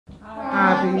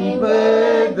Happy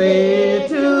birthday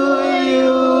to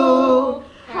you.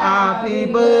 Happy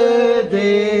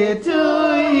birthday to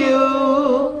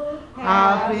you.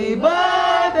 Happy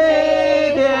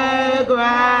birthday, dear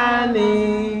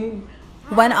Granny.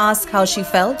 When asked how she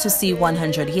felt to see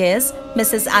 100 years,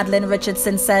 Mrs. Adlin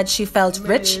Richardson said she felt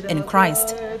rich in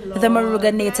Christ. The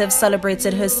Moruga native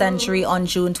celebrated her century on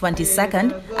June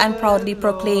 22nd and proudly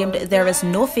proclaimed there is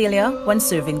no failure when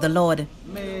serving the Lord.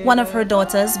 One of her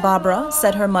daughters, Barbara,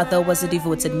 said her mother was a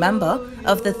devoted member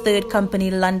of the 3rd Company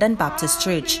London Baptist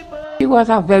Church. She was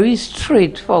a very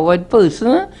straightforward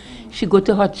person. She go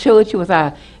to her church. She was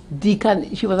a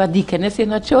deaconess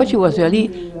in her church. She was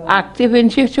really active in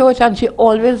her church, and she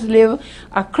always lived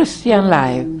a Christian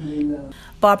life.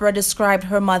 Barbara described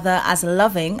her mother as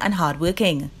loving and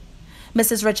hardworking.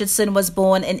 Mrs. Richardson was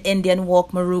born in Indian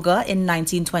Walk, Moruga in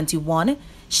 1921.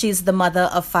 She's the mother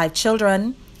of 5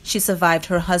 children. She survived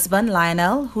her husband,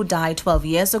 Lionel, who died 12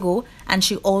 years ago, and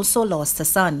she also lost a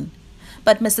son.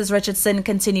 But Mrs. Richardson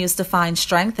continues to find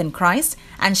strength in Christ,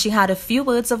 and she had a few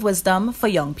words of wisdom for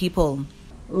young people.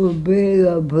 Obey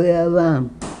the prayer.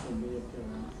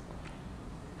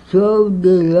 Serve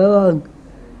the Lord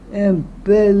in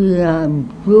spirit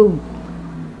and truth.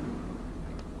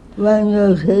 When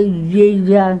you say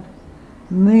Jesus,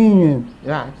 mean it.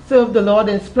 Right. Serve the Lord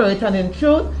in spirit and in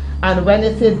truth, and when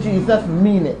you say Jesus,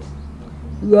 mean it.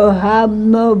 You have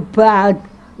no part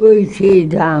with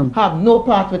Satan. Have no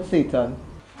part with Satan.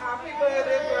 Happy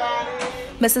birthday, Granny.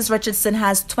 Mrs. Richardson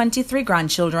has 23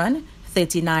 grandchildren,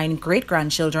 39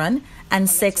 great-grandchildren, and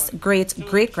 6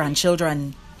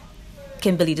 great-great-grandchildren.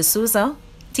 Kimberly De Souza,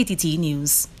 TTT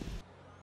News.